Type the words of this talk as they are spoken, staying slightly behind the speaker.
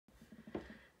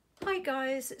Hi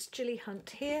guys, it's Gilly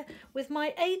Hunt here with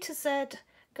my A to Z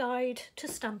guide to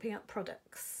Stampin' Up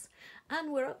products,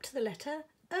 and we're up to the letter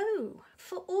O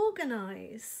for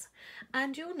Organise.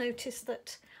 And you'll notice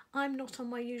that I'm not on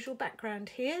my usual background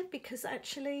here because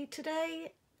actually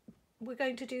today we're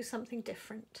going to do something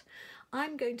different.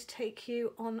 I'm going to take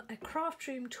you on a craft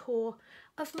room tour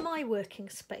of my working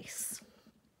space.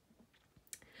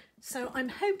 So I'm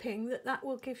hoping that that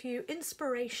will give you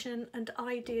inspiration and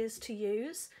ideas to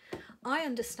use. I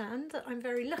understand that I'm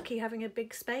very lucky having a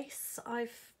big space.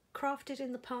 I've crafted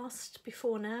in the past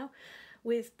before now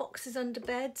with boxes under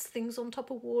beds, things on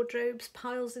top of wardrobes,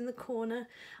 piles in the corner,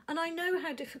 and I know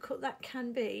how difficult that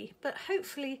can be, but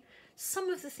hopefully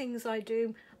some of the things I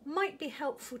do might be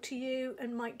helpful to you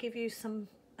and might give you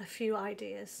a few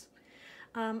ideas.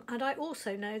 And I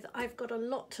also know that I've got a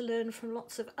lot to learn from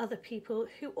lots of other people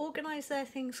who organise their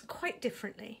things quite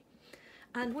differently.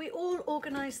 And we all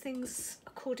organise things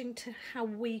according to how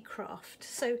we craft.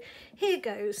 So here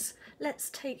goes. Let's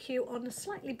take you on a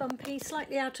slightly bumpy,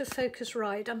 slightly out of focus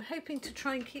ride. I'm hoping to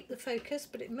try and keep the focus,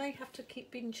 but it may have to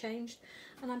keep being changed.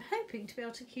 And I'm hoping to be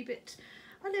able to keep it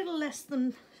a little less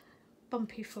than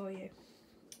bumpy for you.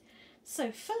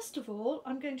 So first of all,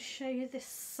 I'm going to show you this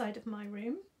side of my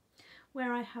room,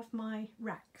 where I have my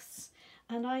racks,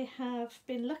 and I have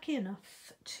been lucky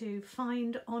enough to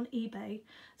find on eBay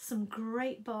some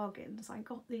great bargains. I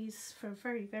got these for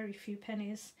very, very few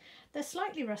pennies. They're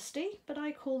slightly rusty, but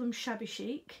I call them shabby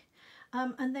chic,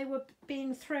 and they were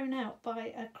being thrown out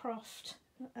by a craft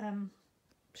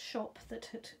shop that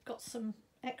had got some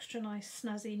extra nice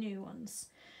snazzy new ones.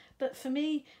 But for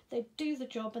me, they do the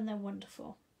job and they're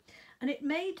wonderful. And it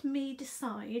made me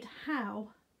decide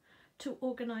how to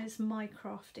organise my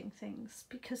crafting things,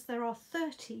 because there are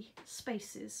 30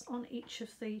 spaces on each of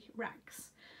the racks.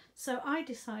 So I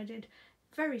decided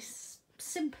very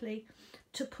simply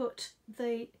to put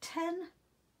the 10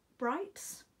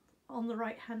 brights on the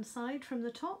right hand side from the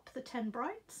top, the 10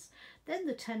 brights, then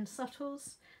the 10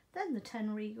 subtles, then the 10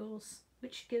 regals,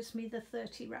 which gives me the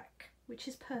 30 rack, which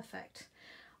is perfect.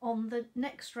 On the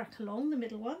next rack along, the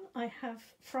middle one, I have,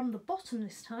 from the bottom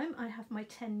this time, I have my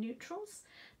 10 neutrals,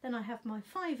 then I have my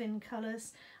 5 in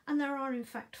colours, and there are in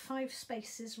fact 5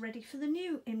 spaces ready for the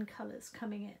new in colours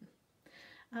coming in.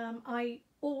 I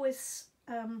always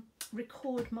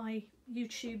record my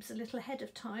YouTubes a little ahead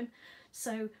of time,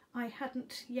 so I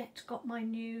hadn't yet got my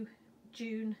new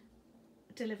June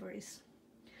deliveries.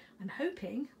 I'm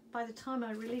hoping by the time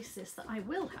I release this that I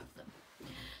will have them.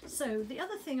 So the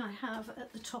other thing I have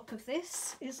at the top of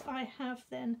this is I have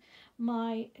then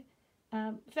my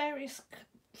various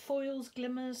foils,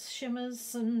 glimmers,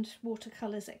 shimmers and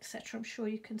watercolours, etc. I'm sure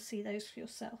you can see those for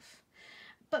yourself.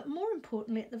 But more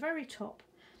importantly, at the very top,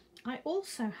 I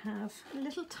also have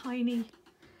little tiny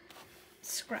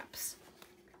scraps,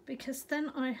 because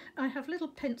then I have little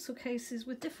pencil cases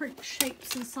with different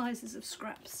shapes and sizes of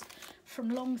scraps, from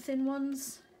long thin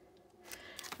ones,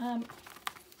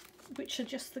 which are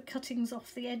just the cuttings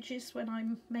off the edges when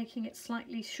I'm making it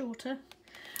slightly shorter,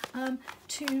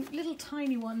 to little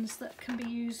tiny ones that can be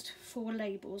used for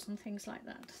labels and things like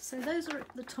that. So those are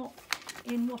at the top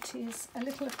in what is a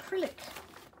little acrylic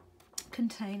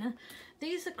container.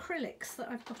 These acrylics that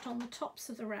I've got on the tops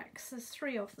of the racks, there's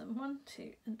 3 of them, 1,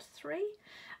 2 and 3.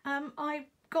 I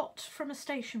got from a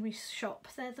stationery shop.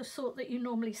 They're the sort that you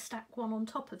normally stack one on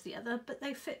top of the other, but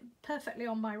they fit perfectly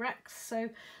on my racks, so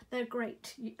they're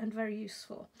great and very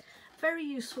useful. Very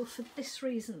useful for this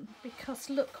reason, because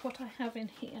look what I have in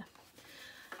here.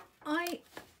 I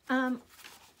am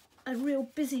a real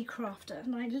busy crafter,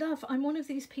 and I'm one of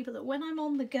these people that when I'm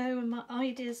on the go and my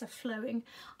ideas are flowing,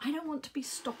 I don't want to be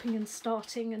stopping and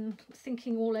starting and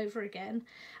thinking all over again.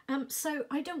 So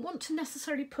I don't want to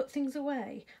necessarily put things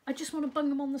away. I just want to bung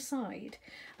them on the side.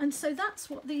 And so that's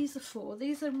what these are for.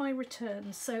 These are my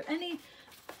returns. So any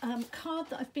card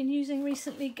that I've been using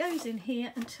recently goes in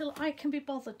here until I can be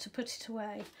bothered to put it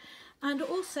away. And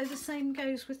also the same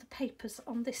goes with the papers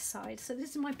on this side. So this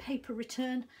is my paper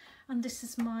return and this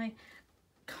is my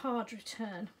card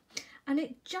return. And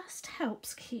it just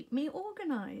helps keep me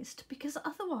organised, because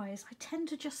otherwise I tend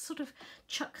to just sort of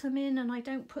chuck them in and I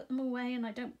don't put them away and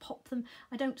I don't pop them,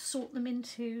 I don't sort them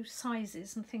into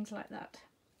sizes and things like that.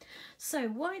 So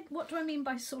what do I mean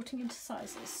by sorting into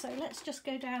sizes? So let's just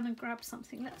go down and grab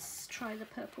something. Let's try the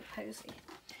purple posy.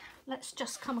 Let's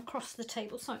just come across the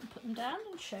table so I can put them down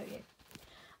and show you.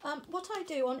 What I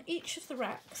do on each of the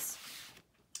racks,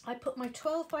 I put my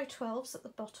 12 by 12s at the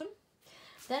bottom,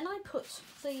 then I put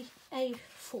the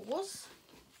A4s,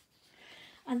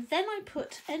 and then I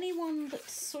put any one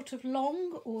that's sort of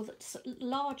long or that's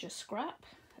larger scrap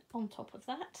on top of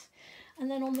that. And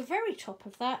then on the very top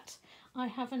of that, I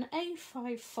have an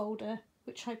A5 folder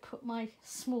which I put my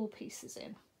small pieces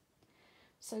in.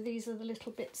 So these are the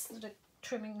little bits that are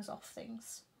trimmings off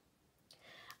things.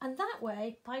 And that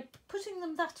way, by putting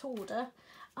them that order,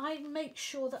 I make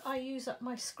sure that I use up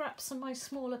my scraps and my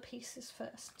smaller pieces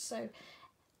first. So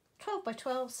 12 by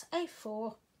 12s,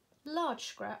 A4, large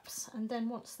scraps, and then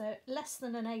once they're less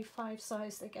than an A5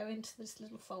 size, they go into this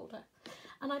little folder.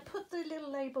 And I put the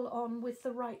little label on with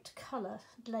the right colour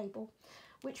label,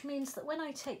 which means that when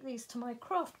I take these to my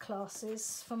craft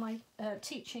classes for my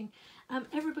teaching,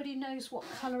 everybody knows what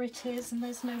colour it is and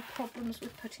there's no problems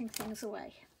with putting things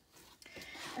away.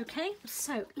 Okay,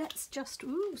 so let's just,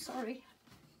 ooh, sorry,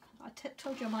 I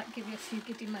told you I might give you a few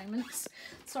giddy moments.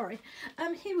 Sorry.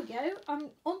 Here we go.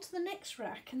 On to the next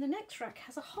rack, and the next rack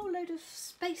has a whole load of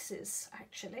spaces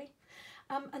actually.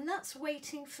 And that's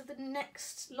waiting for the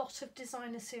next lot of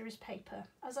designer series paper.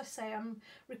 As I say, I'm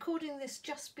recording this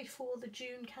just before the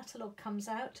June catalogue comes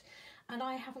out, and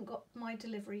I haven't got my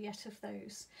delivery yet of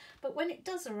those. But when it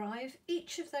does arrive,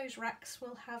 each of those racks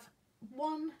will have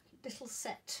one little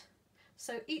set.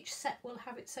 So each set will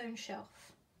have its own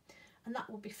shelf, and that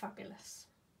will be fabulous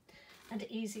and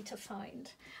easy to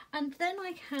find. And then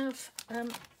I have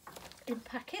in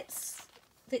packets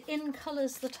the in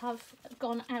colours that have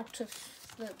gone out of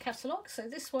the catalogue. So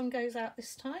this one goes out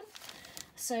this time.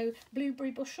 So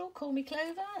Blueberry Bushel, Call Me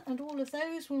Clover, and all of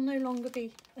those will no longer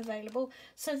be available.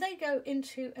 So they go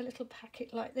into a little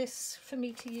packet like this for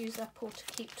me to use up or to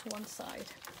keep to one side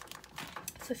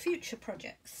for future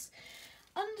projects.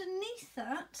 Underneath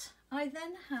that, I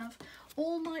then have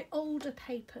all my older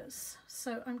papers.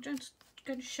 So I'm just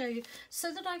going to show you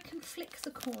so that I can flick the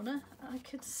corner. I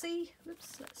can see,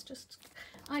 oops,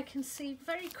 I can see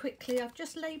very quickly. I've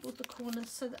just labelled the corners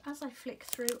so that as I flick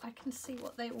through, I can see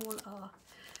what they all are.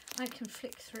 I can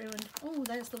flick through and, oh,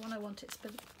 there's the one I want. It's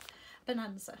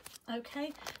Bonanza.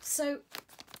 Okay, so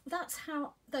that's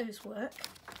how those work.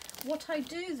 What I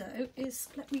do though is,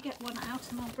 let me get one out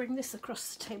and I'll bring this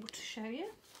across the table to show you.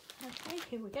 Okay,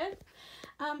 here we go.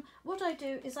 What I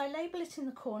do is I label it in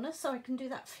the corner so I can do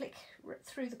that flick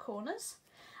through the corners.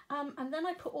 And then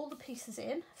I put all the pieces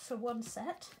in for one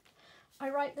set. I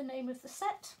write the name of the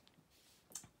set.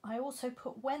 I also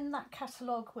put when that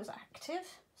catalogue was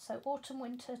active, so autumn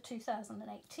winter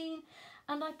 2018,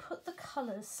 and I put the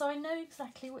colours so I know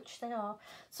exactly which they are.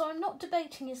 So I'm not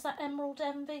debating, is that Emerald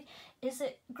Envy, is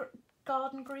it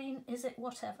Garden Green, is it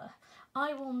whatever.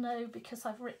 I will know because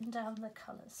I've written down the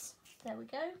colours. There we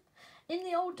go. In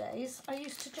the old days I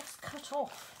used to just cut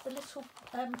off the little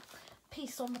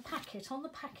piece on the packet. On the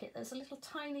packet there's a little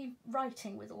tiny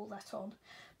writing with all that on,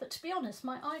 but to be honest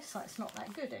my eyesight's not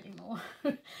that good anymore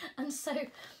and so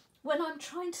when I'm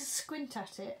trying to squint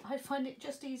at it, I find it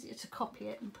just easier to copy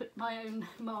it and put my own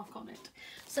mark on it.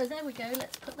 So there we go,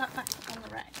 let's put that back on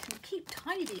the rack and keep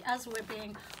tidy as we're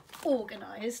being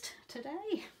organised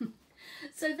today.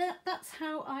 So that's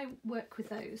how I work with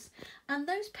those. And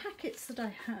those packets that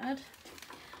I had,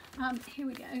 here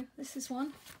we go, this is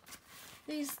one.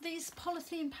 These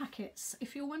polythene packets,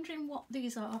 if you're wondering what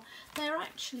these are, they're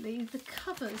actually the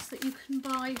covers that you can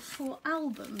buy for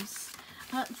albums,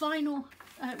 vinyl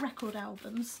record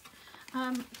albums,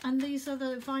 and these are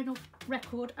the vinyl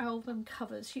record album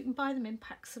covers. You can buy them in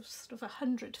packs of sort of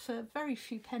 100 for very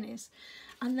few pennies,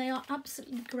 and they are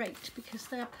absolutely great because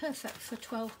they are perfect for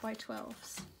 12 by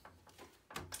 12s.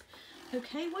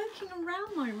 Okay, working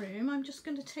around my room, I'm just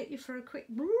going to take you for a quick,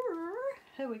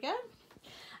 here we go.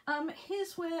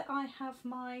 Here's where I have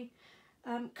my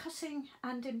cutting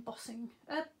and embossing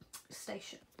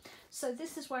station. So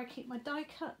this is where I keep my die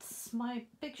cuts, my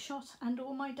Big Shot, and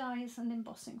all my dies and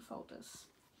embossing folders.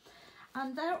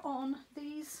 And they're on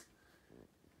these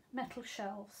metal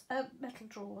shelves, metal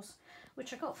drawers,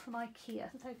 which I got from IKEA.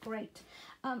 They're great.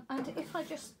 And if I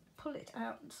just pull it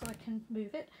out so I can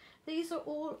move it, these are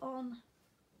all on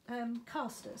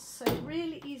casters, so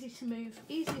really easy to move,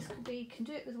 easy as could be, can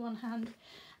do it with one hand,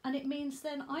 and it means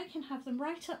then I can have them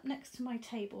right up next to my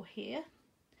table here,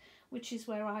 which is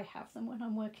where I have them when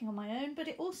I'm working on my own, but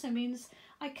it also means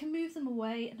I can move them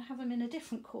away and have them in a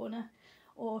different corner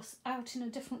or out in a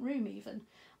different room even,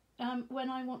 when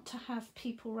I want to have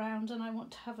people round and I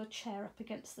want to have a chair up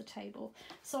against the table.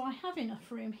 So I have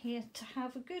enough room here to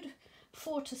have a good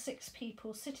 4 to 6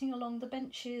 people sitting along the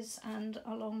benches and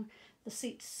along the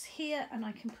seats here, and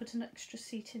I can put an extra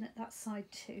seat in at that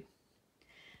side too,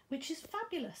 which is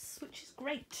fabulous, which is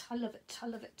great. I love it, I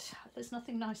love it. There's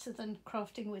nothing nicer than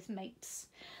crafting with mates.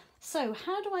 So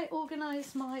how do I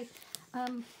organise my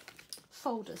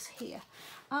folders here.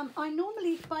 I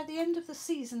normally, by the end of the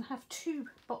season, have 2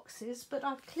 boxes, but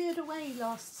I've cleared away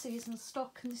last season's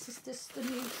stock, and this is just the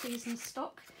new season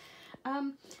stock.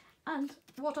 And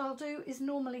what I'll do is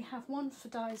normally have one for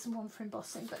dies and one for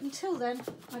embossing, but until then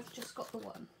I've just got the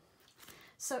one.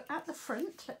 So at the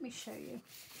front, let me show you.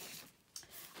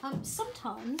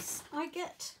 Sometimes I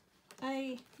get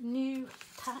a new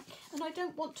pack and I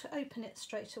don't want to open it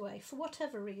straight away for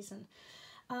whatever reason.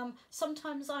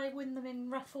 Sometimes I win them in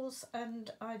raffles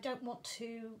and I don't want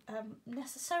to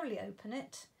necessarily open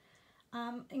it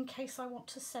in case I want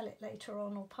to sell it later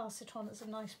on or pass it on as a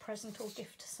nice present or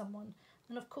gift to someone.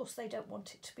 And of course they don't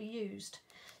want it to be used.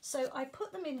 So I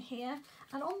put them in here,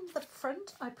 and on the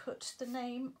front I put the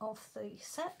name of the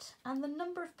set and the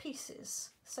number of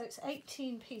pieces. So it's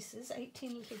 18 pieces,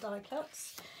 18 little die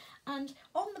cuts. And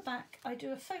on the back I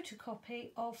do a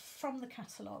photocopy of from the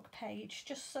catalogue page,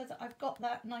 just so that I've got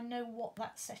that and I know what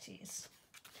that set is.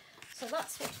 So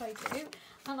that's what I do,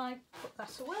 and I put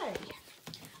that away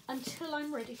until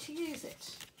I'm ready to use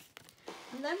it.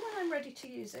 And then when I'm ready to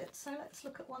use it, so let's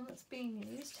look at one that's being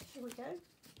used. Here we go.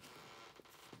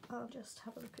 I'll just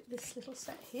have a look at this little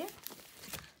set here.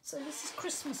 So this is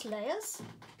Christmas layers,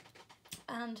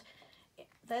 and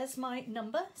there's my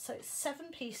number. So it's 7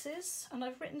 pieces, and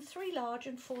I've written 3 large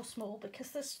and 4 small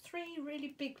because there's 3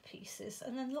 really big pieces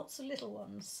and then lots of little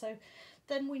ones. So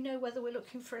then we know whether we're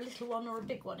looking for a little one or a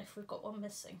big one if we've got one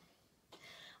missing.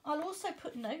 I'll also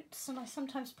put notes, and I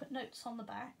sometimes put notes on the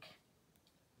back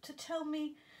to tell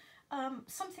me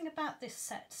something about this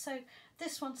set. So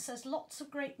this one says lots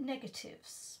of great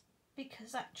negatives,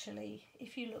 because actually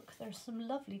if you look, there's some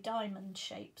lovely diamond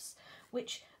shapes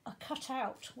which are cut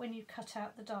out when you cut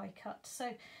out the die cut.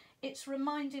 So it's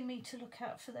reminding me to look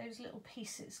out for those little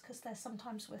pieces because they're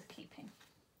sometimes worth keeping.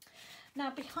 Now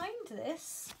behind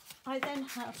this I then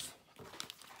have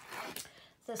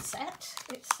the set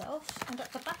itself, and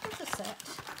at the back of the set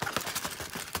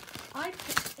I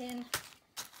put in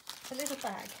a little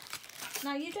bag.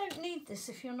 Now you don't need this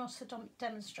if you're not a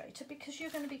demonstrator, because you're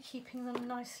going to be keeping them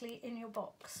nicely in your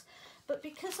box. But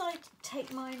because I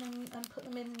take mine and put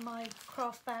them in my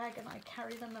craft bag, and I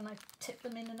carry them and I tip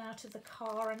them in and out of the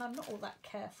car, and I'm not all that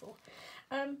careful,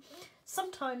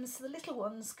 sometimes the little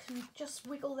ones can just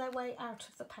wiggle their way out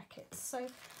of the packets. So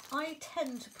I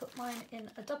tend to put mine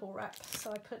in a double wrap,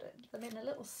 so I put them in a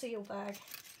little seal bag,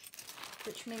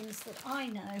 which means that I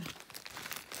know,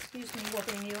 excuse me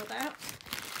wobbling you about,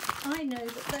 I know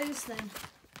that those then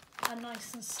are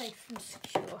nice and safe and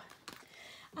secure.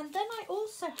 And then I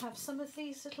also have some of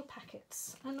these little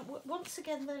packets, and once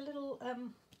again they're little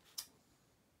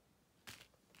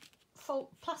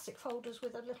plastic folders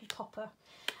with a little popper,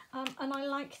 and I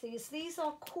like these. These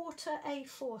are quarter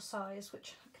A4 size,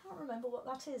 which I can't remember what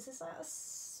that is. Is that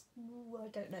I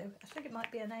don't know. I think it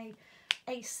might be an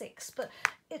A6, but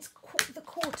it's the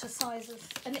quarter size of,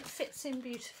 and it fits in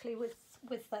beautifully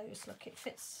with those. Look, it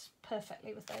fits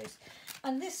perfectly with those,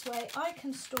 and this way I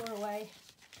can store away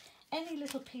any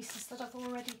little pieces that I've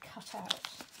already cut out.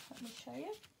 Let me show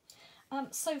you.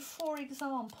 So for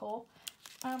example,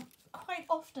 quite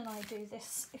often I do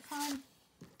this if I'm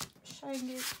showing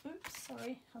you, oops,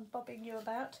 sorry, I'm bobbing you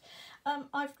about.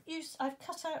 I've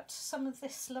cut out some of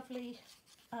this lovely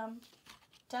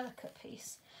delicate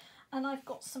piece, and I've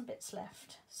got some bits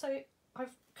left. So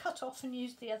I've cut off and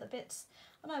used the other bits,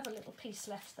 and I have a little piece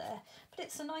left there. But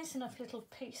it's a nice enough little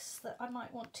piece that I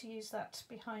might want to use that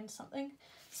behind something.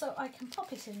 So I can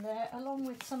pop it in there along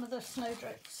with some of the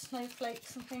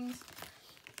snowflakes and things,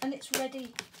 and it's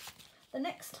ready. The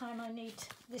next time I need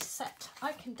this set,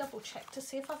 I can double check to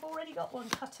see if I've already got one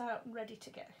cut out and ready to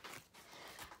go.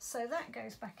 So that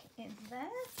goes back in there.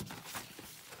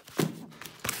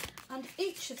 And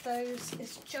each of those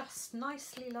is just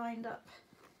nicely lined up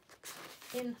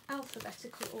in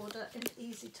alphabetical order and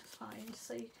easy to find,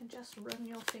 so you can just run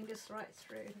your fingers right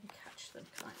through and catch them,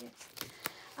 can't you?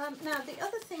 Now the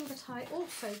other thing that I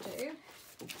also do,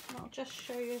 and I'll just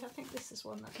show you, I think this is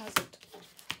one that has it.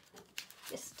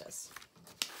 Yes, it does.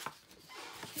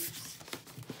 Oops.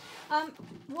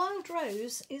 Wild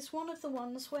Rose is one of the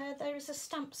ones where there is a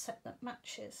stamp set that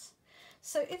matches.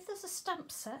 So if there's a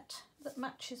stamp set that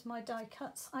matches my die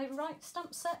cuts, I write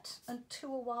stamp set and to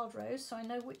a Wild Rose, so I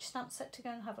know which stamp set to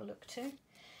go and have a look to.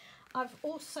 I've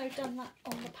also done that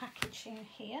on the packaging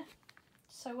here.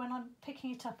 So when I'm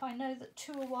picking it up, I know that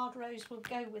to a Wild Rose will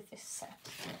go with this set.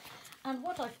 And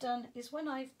what I've done is when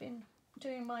I've been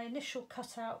doing my initial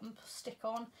cut out and stick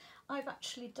on, I've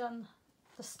actually done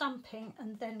the stamping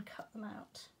and then cut them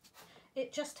out.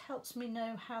 It just helps me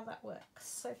know how that works.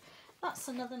 So that's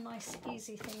another nice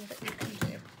easy thing that you can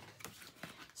do.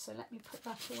 So let me put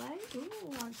that away.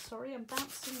 Ooh, I'm sorry, I'm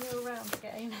bouncing you around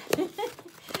again.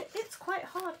 It's quite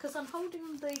hard because I'm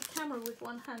holding the camera with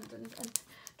one hand and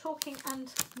talking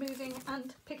and moving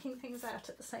and picking things out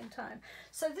at the same time.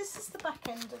 So this is the back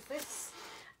end of this,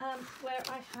 where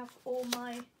I have all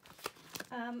my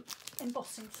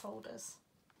embossing folders.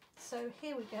 So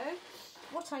here we go.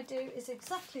 What I do is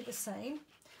exactly the same.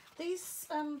 These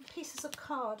pieces of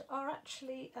card are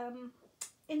actually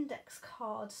index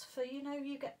cards for, you know,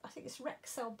 you get, I think it's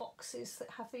Rexel boxes that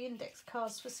have the index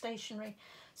cards for stationery.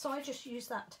 So I just use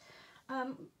that.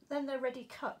 Then they're ready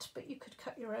cut, but you could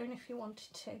cut your own if you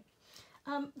wanted to.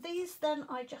 These then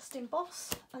I just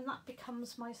emboss, and that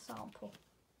becomes my sample.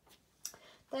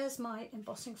 There's my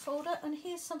embossing folder, and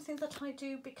here's something that I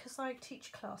do because I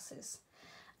teach classes.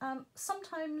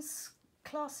 Sometimes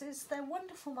classes, they're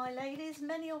wonderful, my ladies.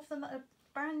 Many of them are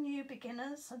brand new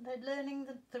beginners and they're learning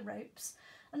the ropes.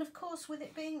 And of course, with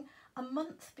it being a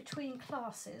month between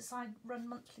classes, I run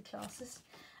monthly classes,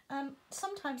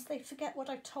 sometimes they forget what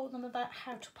I told them about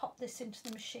how to pop this into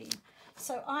the machine.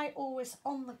 So I always,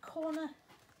 on the corner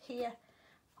here,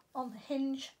 on the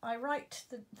hinge, I write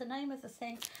the name of the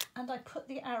thing and I put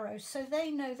the arrow so they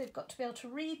know they've got to be able to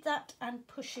read that and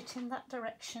push it in that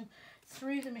direction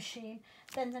through the machine.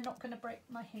 Then they're not going to break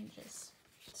my hinges.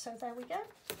 So there we go,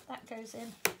 that goes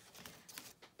in.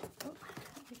 Oh,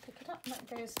 let me pick it up, and that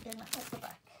goes in at the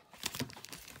back.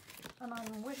 And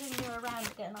I'm whizzing you around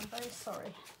again, I'm very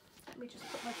sorry. Let me just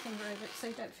put my finger over it so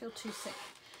you don't feel too sick.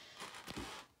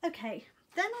 Okay,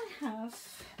 then I have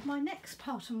my next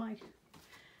part of my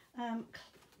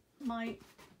my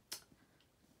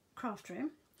craft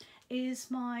room is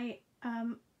my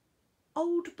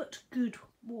old but good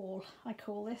wall, I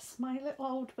call this, my little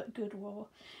old but good wall,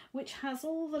 which has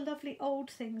all the lovely old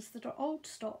things that are old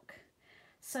stock.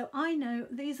 So I know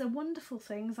these are wonderful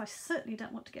things, I certainly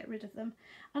don't want to get rid of them,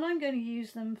 and I'm going to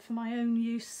use them for my own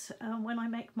use when I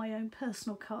make my own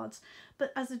personal cards.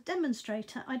 But as a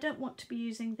demonstrator, I don't want to be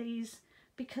using these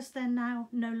because they're now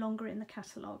no longer in the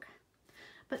catalogue.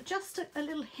 But just a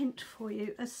little hint for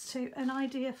you as to an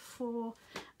idea for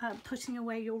putting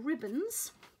away your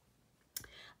ribbons.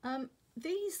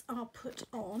 These are put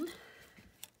on,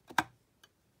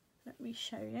 let me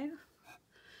show you.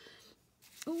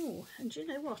 Oh, and do you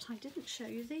know what? I didn't show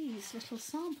you these little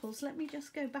samples. Let me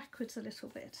just go backwards a little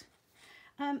bit.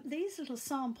 These little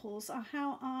samples are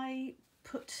how I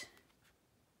put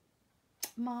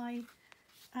my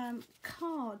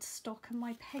card stock and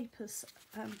my papers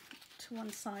to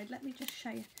one side. Let me just show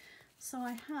you. So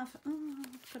I have, oh,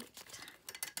 I've got it.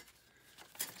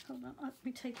 Hold on, let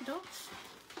me take it off.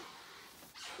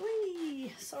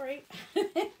 Whee! Sorry. Here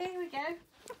we go.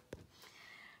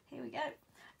 Here we go.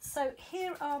 So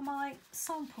here are my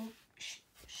sample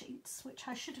sheets, which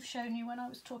I should have shown you when I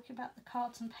was talking about the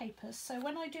cards and papers. So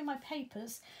when I do my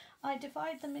papers, I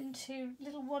divide them into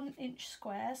little 1-inch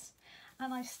squares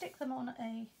and I stick them on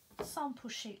a sample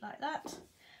sheet like that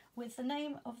with the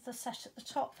name of the set at the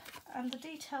top and the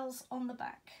details on the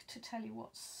back to tell you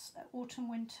what's autumn,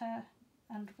 winter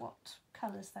and what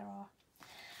colours there are.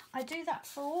 I do that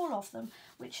for all of them,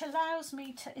 which allows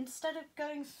me to, instead of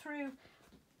going through,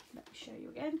 let me show you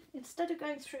again, instead of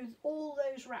going through all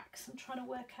those racks and trying to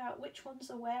work out which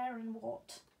ones are where and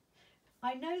what,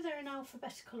 I know they're in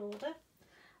alphabetical order,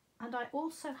 and I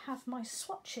also have my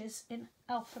swatches in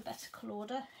alphabetical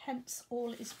order, hence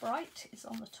All Is Bright is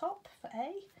on the top for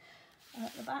A, and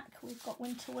at the back we've got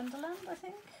Winter Wonderland, I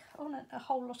think, on a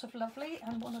whole lot of Lovely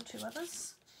and 1 or 2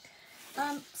 others.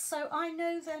 So I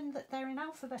know then that they're in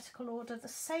alphabetical order, the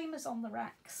same as on the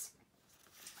racks,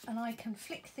 and I can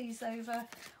flick these over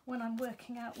when I'm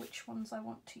working out which ones I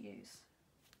want to use.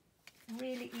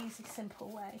 Really easy, simple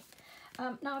way.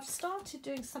 Now I've started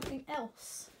doing something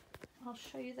else. I'll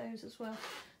show you those as well.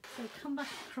 So come back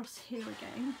across here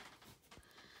again.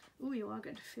 Oh, you are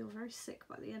going to feel very sick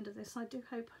by the end of this. I do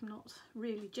hope I'm not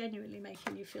really genuinely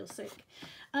making you feel sick.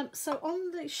 So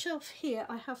on the shelf here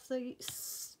I have the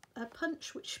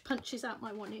punch, which punches out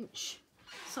my 1-inch,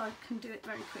 so I can do it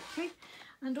very quickly.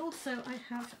 And also I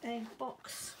have a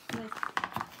box with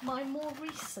my more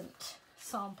recent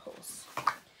samples.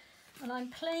 And I'm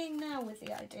playing now with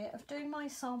the idea of doing my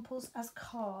samples as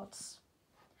cards,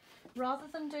 rather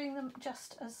than doing them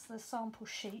just as the sample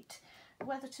sheet,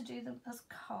 whether to do them as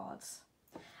cards.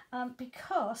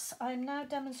 Because I'm now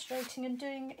demonstrating and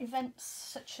doing events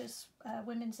such as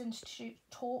Women's Institute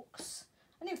talks.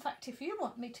 And in fact, if you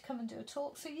want me to come and do a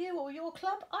talk for you or your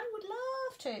club, I would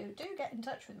love to. Do get in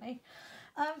touch with me.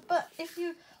 But if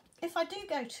you if I do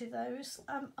go to those,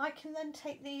 I can then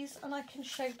take these and I can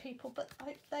show people, but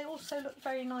they also look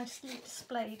very nicely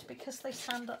displayed because they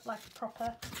stand up like a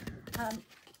proper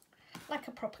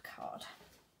card,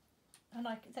 and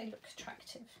they look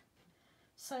attractive.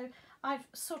 So I've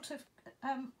sort of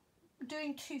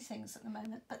doing two things at the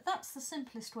moment, but that's the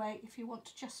simplest way if you want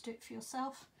to just do it for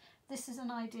yourself. This is an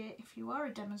idea if you are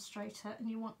a demonstrator and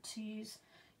you want to use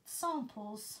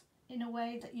samples in a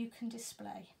way that you can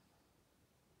display.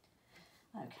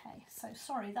 Okay, so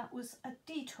sorry, that was a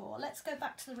detour. Let's go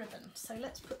back to the ribbon. So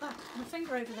let's put that my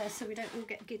finger over there so we don't all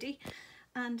get giddy.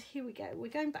 And here we go,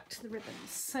 we're going back to the ribbons.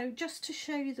 So just to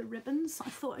show you the ribbons, I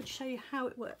thought I'd show you how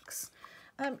it works.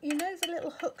 You know the little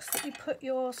hooks that you put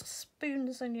your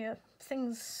spoons and your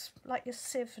things, like your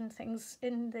sieve and things,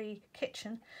 in the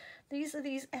kitchen? These are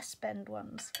these S-bend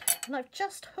ones. And I've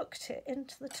just hooked it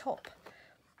into the top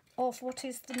of what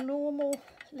is the normal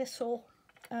little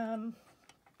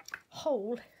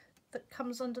hole that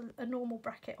comes under a normal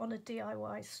bracket on a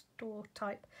DIY store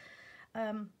type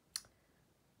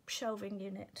shelving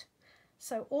unit.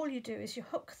 So all you do is you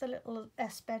hook the little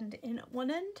S-bend in at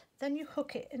one end, then you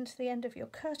hook it into the end of your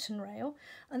curtain rail,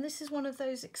 and this is one of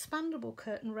those expandable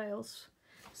curtain rails,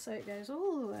 so it goes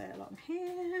all the way along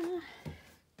here,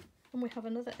 and we have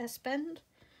another S-bend.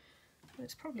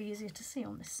 It's probably easier to see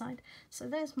on this side. So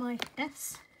there's my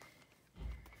S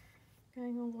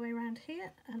going all the way around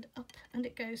here and up, and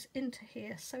it goes into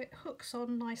here, so it hooks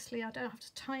on nicely. I don't have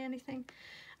to tie anything,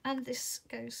 and this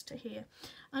goes to here.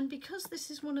 And because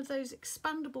this is one of those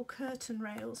expandable curtain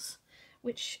rails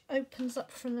which opens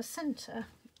up from the centre,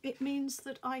 it means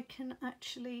that I can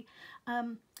actually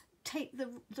take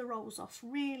the rolls off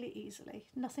really easily.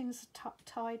 Nothing's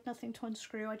tied, nothing to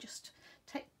unscrew. I just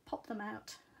pop them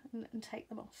out and take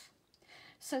them off.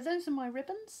 So those are my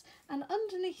ribbons, and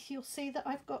underneath you'll see that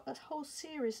I've got a whole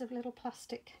series of little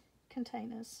plastic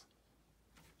containers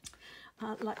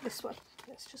like this one.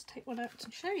 Let's just take one out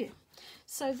and show you.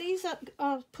 So these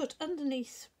are put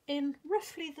underneath in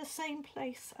roughly the same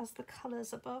place as the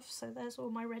colours above. So there's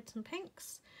all my reds and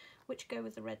pinks, which go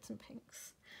with the reds and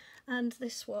pinks. And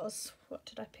this was, what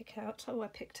did I pick out? Oh, I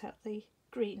picked out the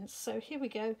greens. So here we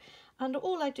go. And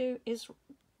all I do is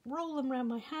roll them around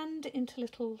my hand into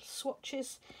little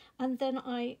swatches, and then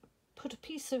I put a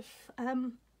piece of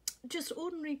just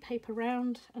ordinary paper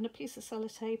round and a piece of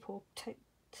sellotape or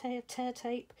tear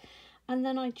tape, and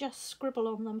then I just scribble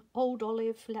on them old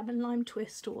olive, lemon lime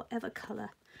twist, or whatever colour,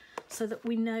 so that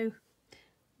we know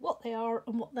what they are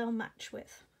and what they'll match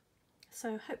with.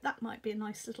 So I hope that might be a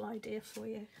nice little idea for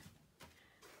you.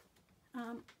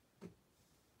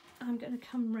 I'm going to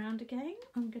come round again.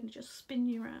 I'm going to just spin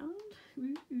you around.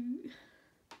 Ooh.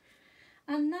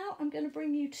 And now I'm going to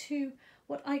bring you to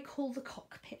what I call the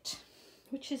cockpit,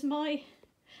 which is my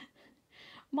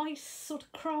sort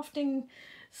of crafting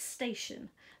station.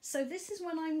 So this is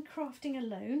when I'm crafting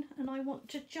alone and I want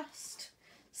to just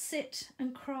sit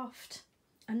and craft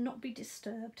and not be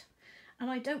disturbed. And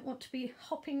I don't want to be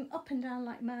hopping up and down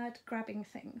like mad grabbing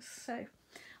things. So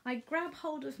I grab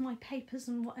hold of my papers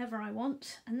and whatever I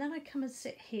want, and then I come and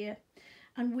sit here,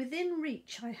 and within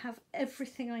reach I have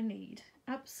everything I need,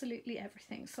 absolutely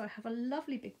everything. So I have a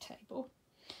lovely big table,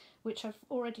 which I've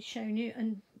already shown you,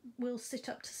 and will sit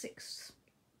up to 6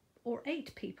 or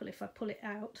 8 people if I pull it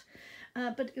out,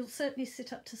 but it'll certainly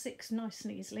sit up to 6 nice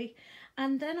and easily.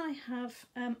 And then I have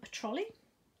a trolley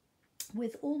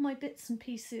with all my bits and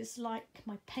pieces, like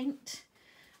my paint.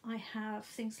 I have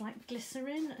things like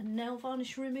glycerin and nail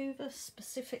varnish remover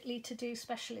specifically to do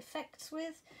special effects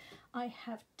with. I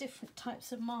have different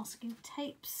types of masking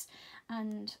tapes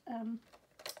and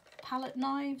palette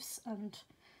knives and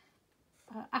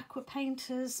aqua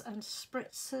painters and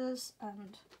spritzers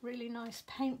and really nice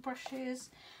paint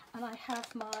brushes, and I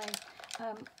have my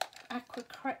aqua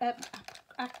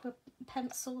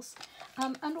pencils,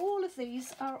 and all of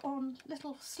these are on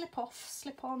little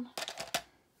slip-on.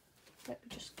 Let me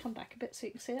just come back a bit so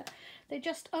you can see it. They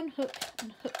just unhook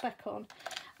and hook back on.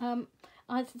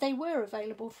 They were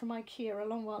available from IKEA a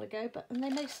long while ago, and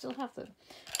they may still have them.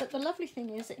 But the lovely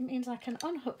thing is it means I can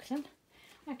unhook them,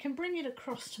 I can bring it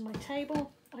across to my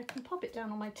table, I can pop it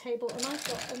down on my table, and I've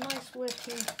got a nice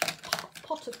working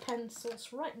pot of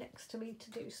pencils right next to me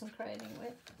to do some crayoning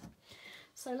with.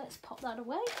 So let's pop that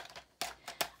away.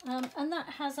 And that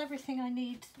has everything I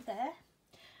need there.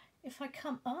 If I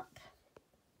come up,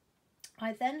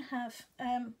 I then have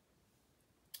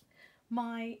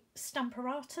my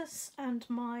Stamparatus and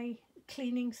my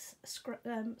cleaning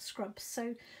scrubs,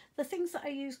 so the things that I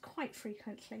use quite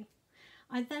frequently.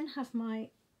 I then have my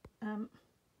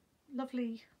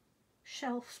lovely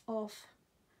shelf of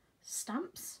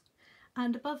stamps,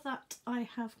 And above that I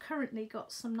have currently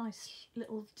got some nice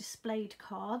little displayed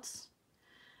cards.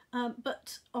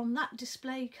 But on that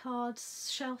display cards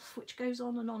shelf, which goes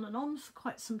on and on and on for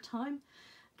quite some time,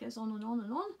 goes on and on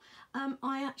and on,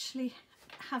 I actually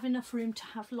have enough room to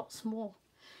have lots more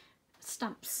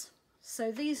stamps.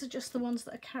 So these are just the ones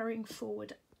that are carrying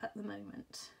forward at the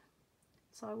moment.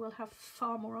 So I will have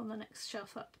far more on the next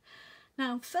shelf up.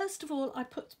 Now, first of all, I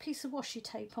put a piece of washi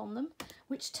tape on them,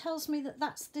 which tells me that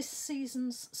that's this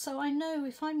season's, so I know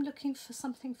if I'm looking for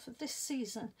something for this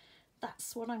season,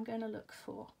 that's what I'm going to look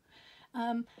for.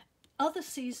 Other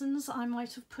seasons I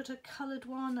might have put a coloured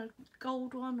one, a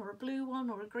gold one, or a blue one,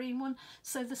 or a green one,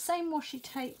 so the same washi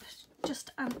tape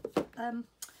just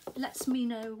lets me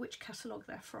know which catalogue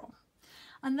they're from.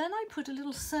 And then I put a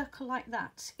little circle like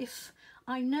that if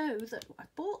I know that I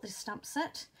bought this stamp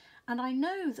set and I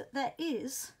know that there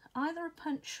is either a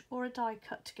punch or a die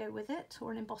cut to go with it,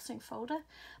 or an embossing folder,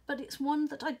 but it's one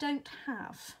that I don't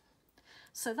have.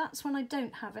 So that's when I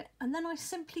don't have it, and then I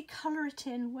simply colour it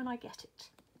in when I get it.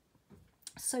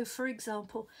 So for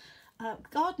example,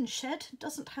 Garden Shed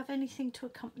doesn't have anything to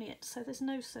accompany it, so there's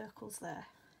no circles there.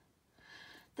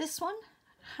 This one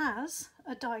has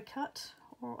a die cut,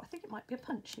 or I think it might be a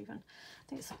punch even. I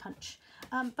think it's a punch,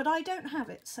 but I don't have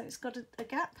it, so it's got a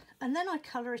gap, and then I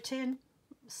colour it in.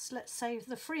 Let's say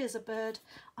the Free as a Bird,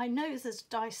 I know there's a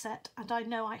die set and I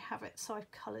know I have it, so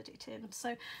I've coloured it in.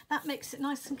 So that makes it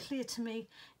nice and clear to me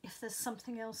if there's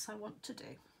something else I want to do.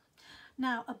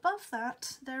 Now above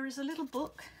that there is a little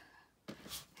book,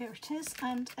 here it is,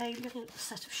 and a little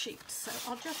set of sheets.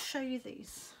 So I'll just show you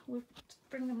these. We'll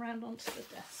bring them round onto the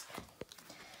desk.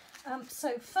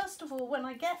 So first of all, when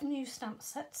I get new stamp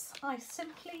sets, I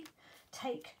simply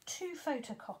take 2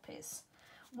 photocopies.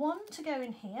 One to go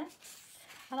in here,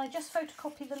 and I just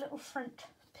photocopy the little front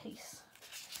piece.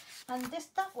 And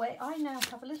that way I now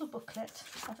have a little booklet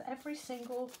of every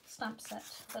single stamp set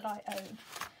that I own.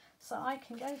 So I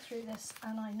can go through this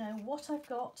and I know what I've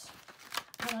got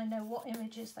and I know what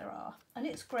images there are. And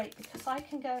it's great because I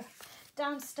can go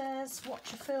downstairs,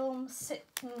 watch a film, sit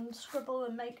and scribble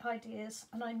and make ideas,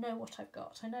 and I know what I've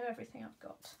got. I know everything I've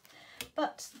got.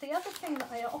 But the other thing that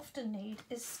I often need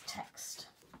is text.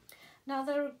 Now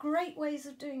there are great ways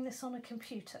of doing this on a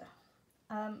computer,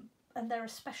 and there are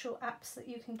special apps that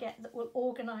you can get that will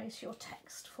organise your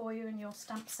text for you and your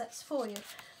stamp sets for you.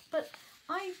 But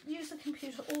I use a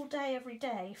computer all day, every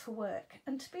day for work,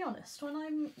 and to be honest, when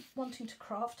I'm wanting to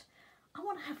craft, I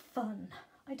want to have fun.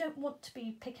 I don't want to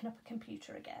be picking up a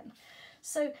computer again.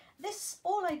 So this,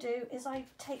 all I do is I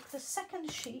take the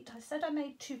second sheet. I said I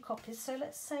made 2 copies, so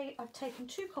let's say I've taken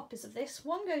 2 copies of this.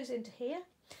 One goes into here,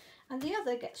 and the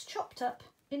other gets chopped up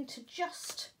into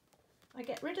just, I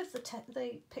get rid of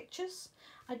the pictures,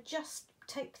 I just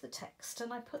take the text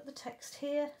and I put the text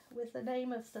here with the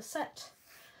name of the set,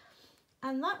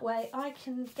 and that way I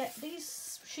can get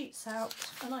these sheets out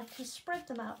and I can spread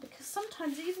them out, because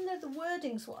sometimes even though the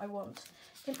wording's what I want,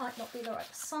 it might not be the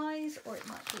right size, or it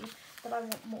might be that I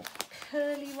want more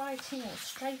curly writing or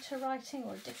straighter writing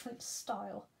or a different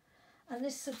style, and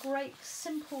this is a great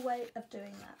simple way of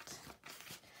doing that.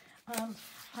 And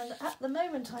at the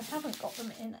moment I haven't got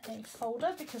them in a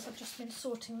folder because I've just been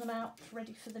sorting them out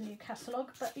ready for the new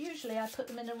catalogue, but usually I put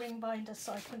them in a ring binder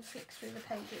so I can flick through the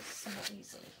pages somewhat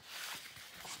easily.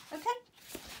 Okay,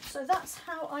 so that's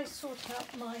how I sort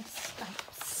out my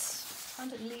stamps. I'm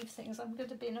going to leave things, I'm going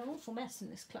to be in an awful mess in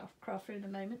this craft room in a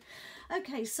moment.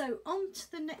 Okay, so on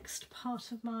to the next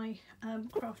part of my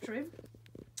craft room.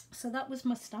 So that was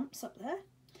my stamps up there.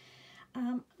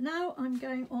 Now I'm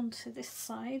going on to this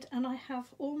side, and I have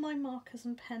all my markers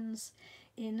and pens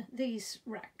in these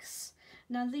racks.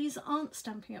 Now these aren't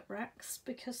Stampin' Up racks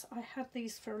because I had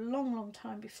these for a long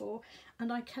time before,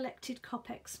 and I collected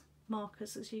Copex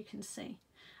markers, as you can see,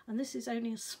 and this is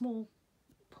only a small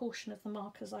portion of the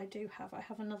markers I do have. I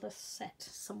have another set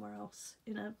somewhere else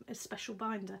in a special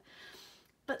binder,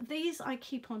 but these I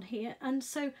keep on here, and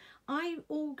so I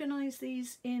organise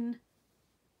these in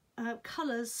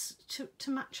colours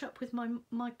to match up with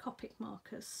my Copic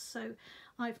markers. So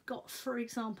I've got, for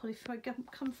example, if I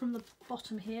come from the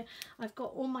bottom here, I've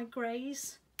got all my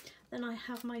greys, then I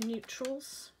have my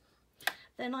neutrals,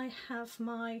 then I have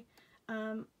my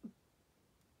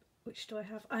which do I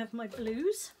have? I have my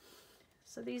blues,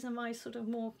 so these are my sort of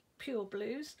more pure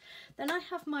blues, then I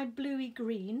have my bluey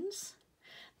greens,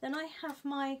 then I have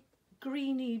my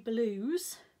greeny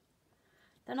blues,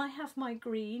 then I have my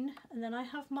green, and then I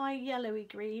have my yellowy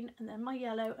green, and then my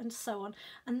yellow, and so on.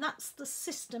 And that's the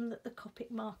system that the Copic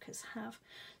markers have.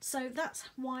 So that's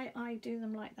why I do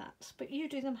them like that. But you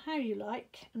do them how you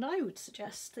like, and I would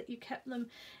suggest that you kept them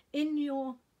in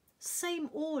your same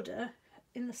order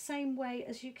in the same way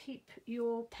as you keep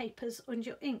your papers and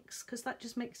your inks, because that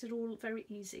just makes it all very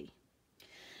easy.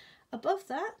 Above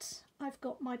that I've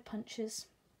got my punches,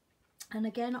 and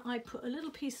again I put a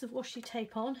little piece of washi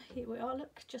tape on. Here we are,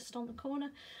 look, just on the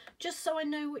corner, just so I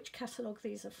know which catalogue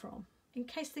these are from, in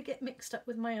case they get mixed up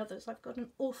with my others. I've got an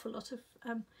awful lot of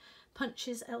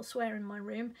punches elsewhere in my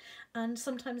room, and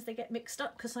sometimes they get mixed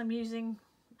up because I'm using,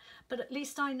 but at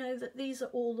least I know that these are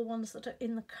all the ones that are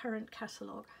in the current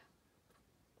catalogue.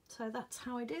 So that's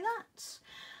how I do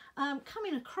that.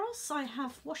 Coming across, I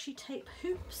have washi tape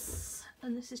hoops,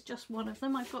 and this is just one of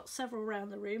them. I've got several around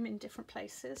the room in different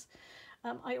places.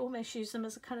 I almost use them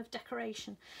as a kind of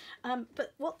decoration.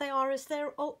 But what they are is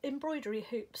they're embroidery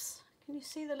hoops. Can you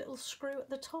see the little screw at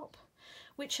the top?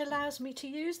 Which allows me to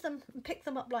use them and pick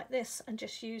them up like this and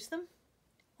just use them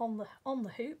on the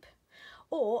hoop.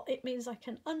 Or it means I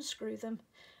can unscrew them,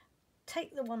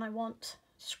 take the one I want,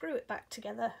 screw it back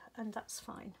together, and that's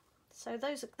fine. So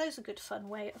those are good fun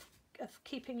way of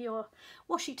keeping your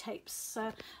washi tapes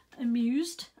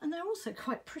amused, and they're also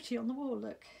quite pretty on the wall.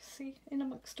 Look, see, in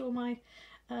amongst all my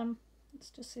let's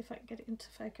just see if I can get it into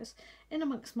focus. In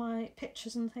amongst my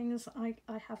pictures and things, I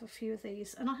have a few of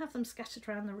these, and I have them scattered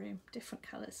around the room, different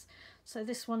colours. So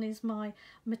this one is my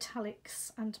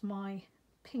metallics and my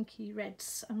pinky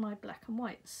reds and my black and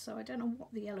whites. So I don't know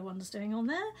what the yellow one's doing on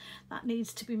there. That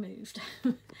needs to be moved.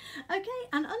 Okay,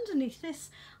 and underneath this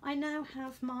I now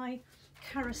have my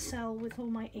carousel with all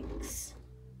my inks.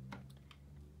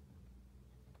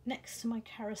 Next to my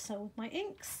carousel with my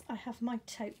inks, I have my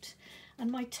tote,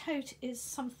 and my tote is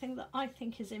something that I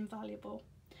think is invaluable.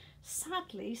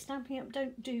 Sadly, Stampin' Up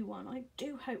don't do one. I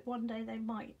do hope one day they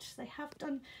might. They have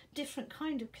done different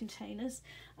kind of containers,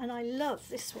 and I love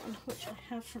this one, which I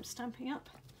have from Stampin' Up,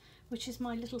 which is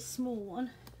my little small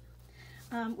one,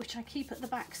 which I keep at the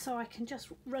back so I can just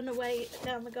run away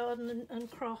down the garden and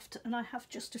craft, and I have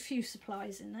just a few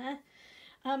supplies in there.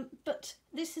 But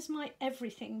this is my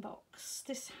everything box.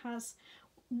 This has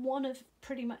one of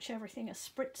pretty much everything: a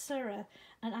spritzer,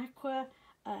 an aqua,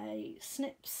 a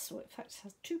snips, well, in fact it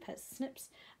has two pairs of snips,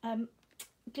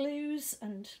 glues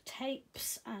and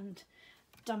tapes and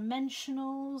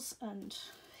dimensionals and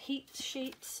heat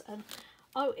sheets, and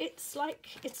oh, it's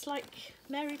like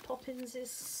Mary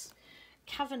Poppins's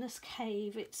cavernous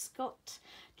cave. It's got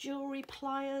jewellery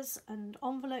pliers and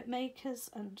envelope makers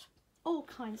and all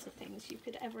kinds of things you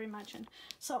could ever imagine.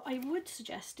 So I would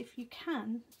suggest, if you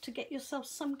can, to get yourself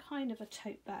some kind of a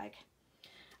tote bag.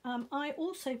 I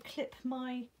also clip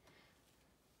my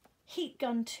heat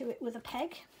gun to it with a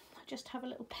peg. I just have a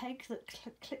little peg that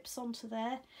clips onto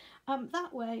there.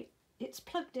 That way it's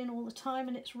plugged in all the time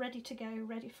and it's ready to go,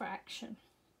 ready for action.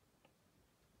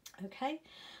 Okay,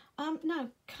 now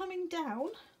coming down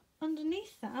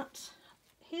underneath that,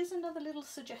 here's another little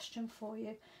suggestion for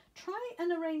you. Try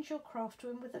and arrange your craft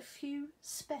room with a few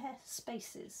spare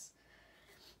spaces.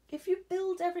 If you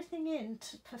build everything in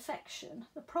to perfection,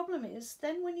 the problem is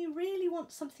then when you really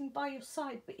want something by your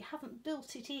side but you haven't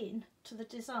built it in to the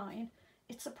design,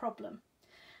 it's a problem.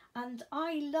 And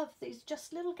I love these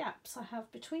just little gaps I have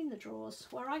between the drawers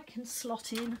where I can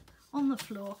slot in on the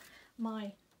floor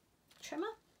my trimmer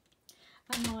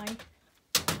and my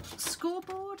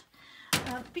scoreboard,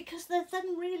 because they're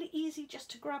then really easy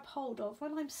just to grab hold of.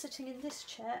 When I'm sitting in this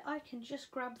chair, I can just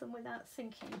grab them without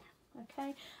thinking.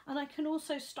 Okay, and I can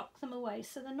also stock them away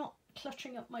so they're not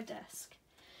cluttering up my desk.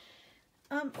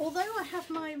 Although I have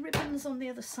my ribbons on the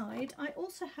other side, I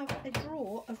also have a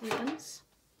drawer of ribbons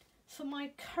for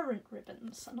my current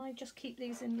ribbons, and I just keep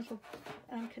these in little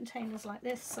containers like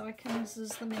this so I can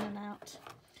zuzz them in and out.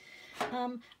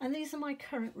 And these are my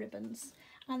current ribbons.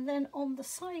 And then on the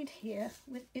side here,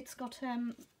 it's got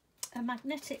a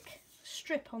magnetic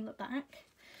strip on the back.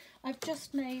 I've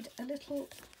just made a little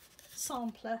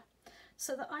sampler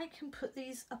so that I can put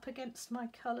these up against my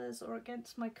colours or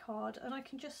against my card, and I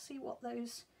can just see what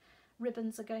those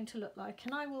ribbons are going to look like.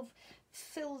 And I will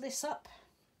fill this up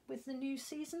with the new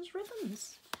season's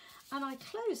ribbons. And I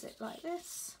close it like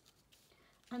this,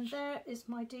 and there is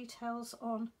my details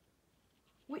on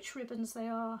which ribbons they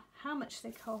are, how much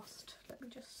they cost. Let me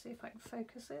just see if I can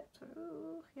focus it.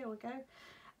 Ooh, here we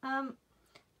go.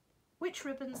 Which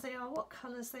ribbons they are, what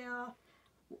colours they are,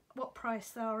 what price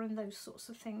they are, and those sorts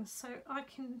of things. So I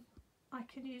can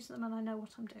use them and I know what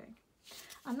I'm doing.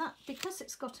 And that, because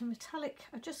it's got a metallic,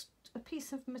 just a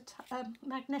piece of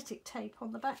magnetic tape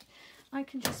on the back, I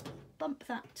can just bump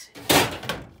that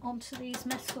onto these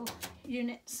metal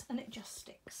units and it just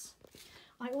sticks.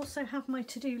 I also have my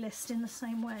to-do list in the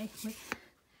same way,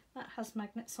 that has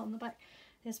magnets on the back.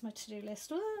 Here's my to-do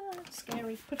list. Ah,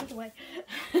 scary, put it away.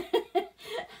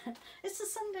 It's a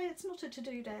Sunday, it's not a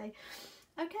to-do day.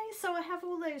 Okay, so I have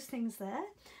all those things there.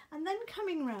 And then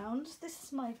coming round, this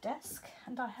is my desk,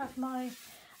 and I have my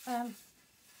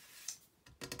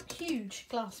huge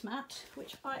glass mat,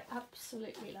 which I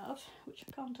absolutely love, which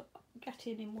I can't get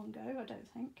in one go, I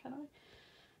don't think, can I?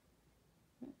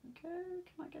 Can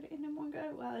I get it in one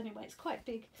go? Well, anyway, it's quite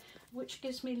big, which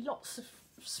gives me lots of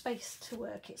space to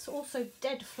work. It's also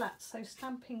dead flat, so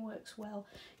stamping works well.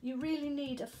 You really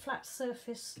need a flat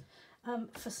surface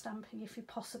for stamping if you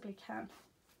possibly can.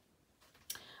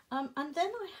 And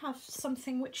then I have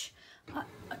something which I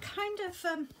kind of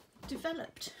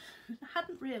developed, I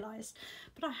hadn't realised,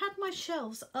 but I had my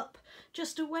shelves up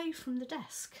just away from the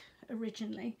desk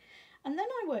originally. And then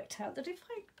I worked out that if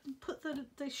I put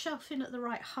the shelf in at the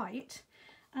right height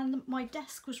and my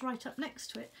desk was right up next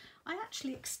to it, I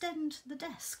actually extend the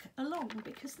desk along,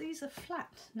 because these are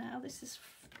flat now. This is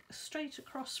straight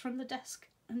across from the desk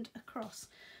and across,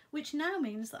 which now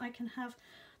means that I can have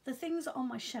the things on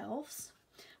my shelves,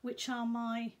 which are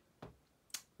my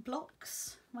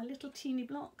blocks, my little teeny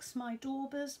blocks, my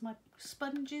daubers, my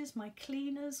sponges, my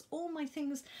cleaners, all my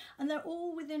things, and they're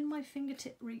all within my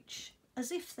fingertip reach,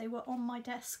 as if they were on my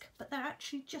desk, but they're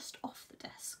actually just off the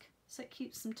desk, so it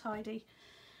keeps them tidy.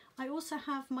 I also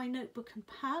have my notebook and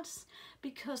pads,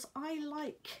 because I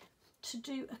like to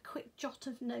do a quick jot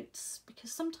of notes,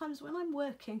 because sometimes when I'm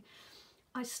working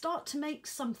I start to make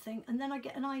something and then I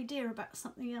get an idea about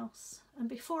something else, and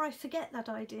before I forget that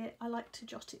idea I like to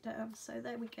jot it down, so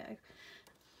there we go.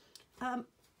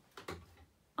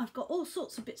 I've got all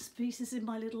sorts of bits and pieces in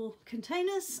my little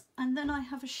containers, and then I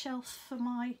have a shelf for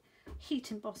my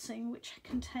heat embossing, which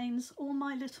contains all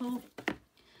my little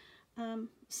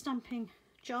stamping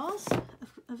jars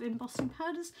of embossing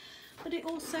powders, but it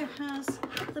also has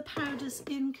the powders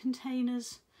in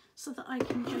containers so that I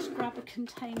can just grab a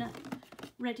container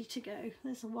ready to go.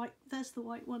 There's the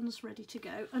white ones ready to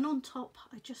go, and on top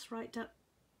I just write down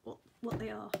what they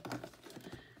are.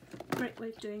 Great way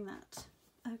of doing that.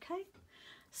 Okay,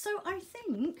 so I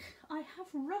think I have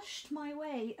rushed my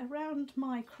way around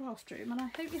my craft room, and I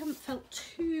hope you haven't felt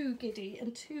too giddy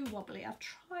and too wobbly. I've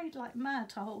tried like mad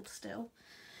to hold still.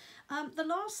 The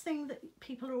last thing that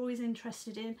people are always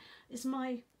interested in is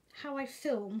how I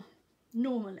film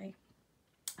normally.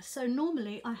 So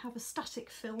normally I have a static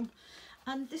film,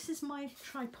 and this is my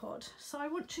tripod. So I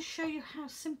want to show you how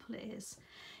simple it is.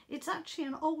 It's actually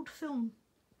an old film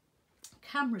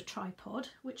camera tripod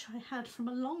which I had from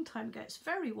a long time ago. It's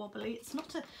very wobbly. It's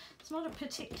not a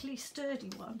particularly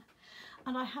sturdy one,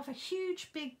 and I have a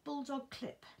huge big bulldog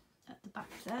clip at the back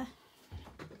there.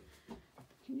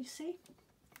 Can you see?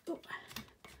 Oh,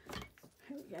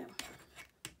 here we go.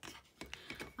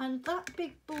 And that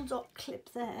big bulldog clip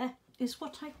there is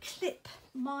what I clip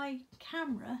my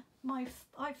camera, my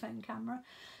iPhone camera,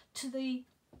 to the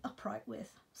upright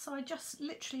with. So I just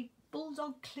literally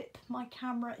bulldog clip my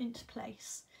camera into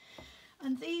place.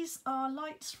 And these are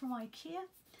lights from IKEA,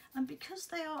 and because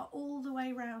they are all the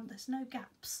way round, there's no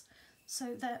gaps,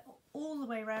 so they're all the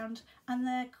way round and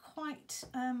they're quite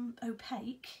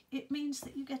opaque, it means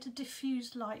that you get a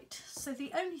diffused light. So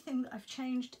the only thing that I've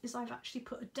changed is I've actually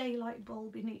put a daylight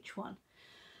bulb in each one.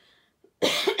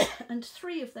 And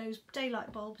 3 of those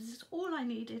daylight bulbs is all I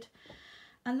needed,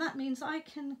 and that means I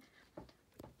can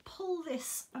pull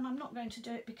this, and I'm not going to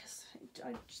do it because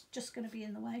it's just going to be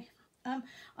in the way.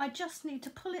 I just need to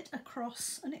pull it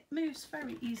across, and it moves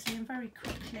very easily and very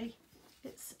quickly.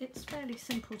 It's fairly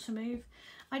simple to move.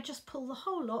 I just pull the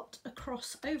whole lot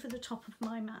across over the top of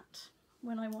my mat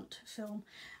when I want to film,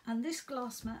 and this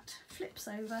glass mat flips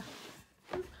over,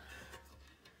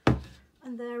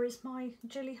 and there is my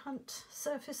Gilly Hunt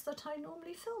surface that I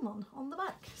normally film on the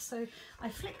back. So I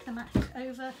flick the mat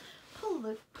over, pull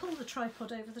the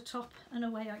tripod over the top, and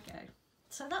away I go.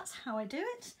 So that's how I do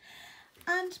it.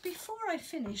 And before I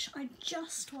finish, I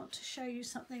just want to show you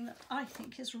something that I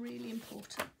think is really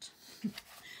important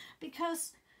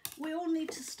because we all need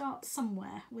to start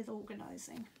somewhere with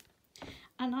organising.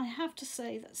 And I have to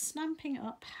say that Stampin'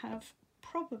 Up have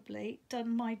probably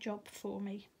done my job for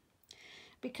me.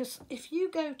 Because if you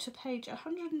go to page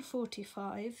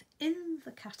 145 in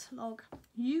the catalogue,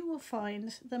 you will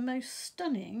find the most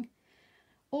stunning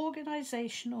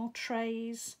organisational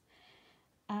trays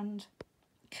and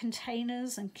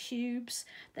containers and cubes.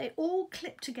 They all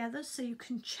clip together so you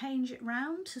can change it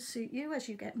round to suit you as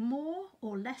you get more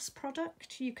or less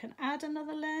product. You can add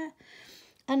another layer,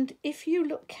 and if you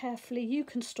look carefully you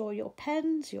can store your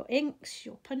pens, your inks,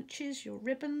 your punches, your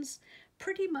ribbons,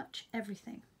 pretty much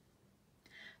everything.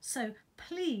 So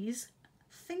please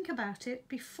think about it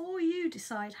before you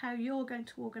decide how you're going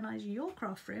to organise your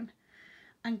craft room,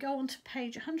 and go on to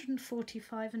page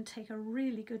 145 and take a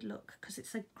really good look, because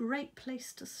it's a great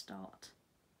place to start.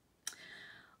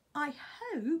 I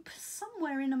hope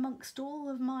somewhere in amongst all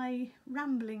of my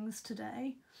ramblings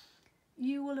today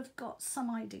you will have got some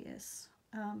ideas,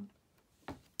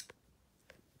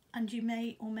 and you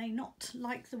may or may not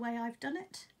like the way I've done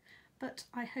it, but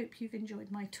I hope you've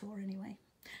enjoyed my tour anyway.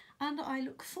 And I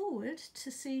look forward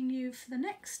to seeing you for the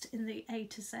next in the A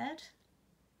to Z,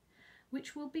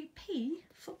 which will be P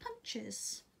for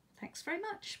punches. Thanks very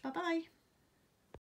much. Bye bye.